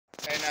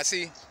Now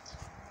see,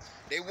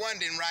 they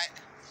wondering, right,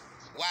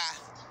 why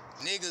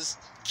niggas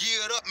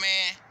geared up,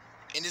 man,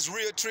 in this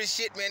real tree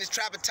shit, man, this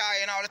trap attire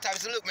and all that type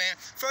of stuff. Look, man,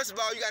 first of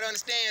all, you gotta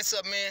understand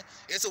something, man.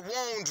 It's a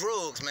war on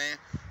drugs, man.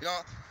 You know,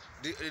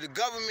 the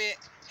government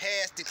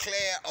has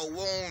declared a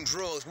war on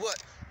drugs.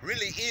 What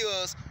really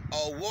is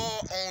a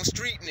war on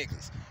street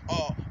niggas,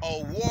 or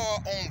a war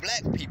on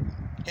black people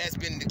has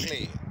been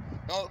declared.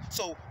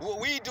 So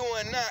what we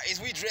doing now is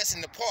we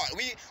dressing the part.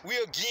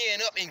 We're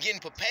gearing up and getting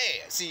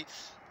prepared. See,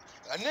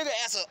 a nigga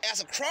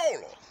as a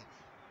crawler,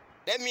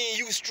 that means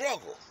you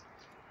struggle.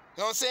 You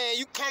know what I'm saying?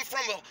 You come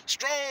from a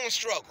strong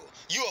struggle.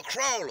 You a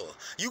crawler.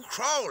 You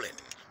crawling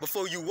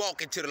before you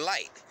walk into the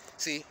light.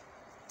 See,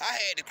 I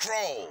had to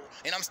crawl,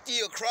 and I'm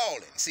still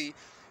crawling. See,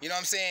 you know what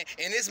I'm saying?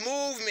 And this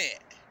movement,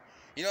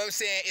 you know what I'm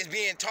saying, is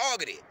being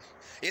targeted.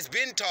 It's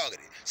been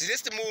targeted. See,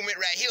 this the movement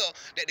right here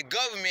that the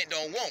government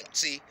don't want.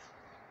 See,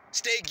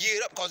 stay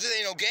geared up, because this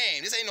ain't no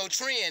game. This ain't no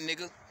trend,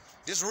 nigga.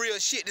 This real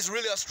shit. This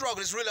really a struggle.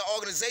 This really an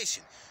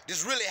organization.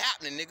 This really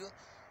happening, nigga.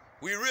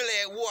 We really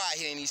at war out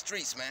here in these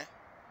streets, man.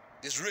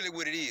 This really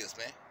what it is,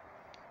 man.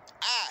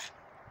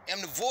 I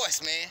am the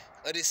voice, man,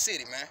 of this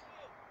city, man.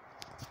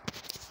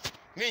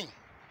 Me.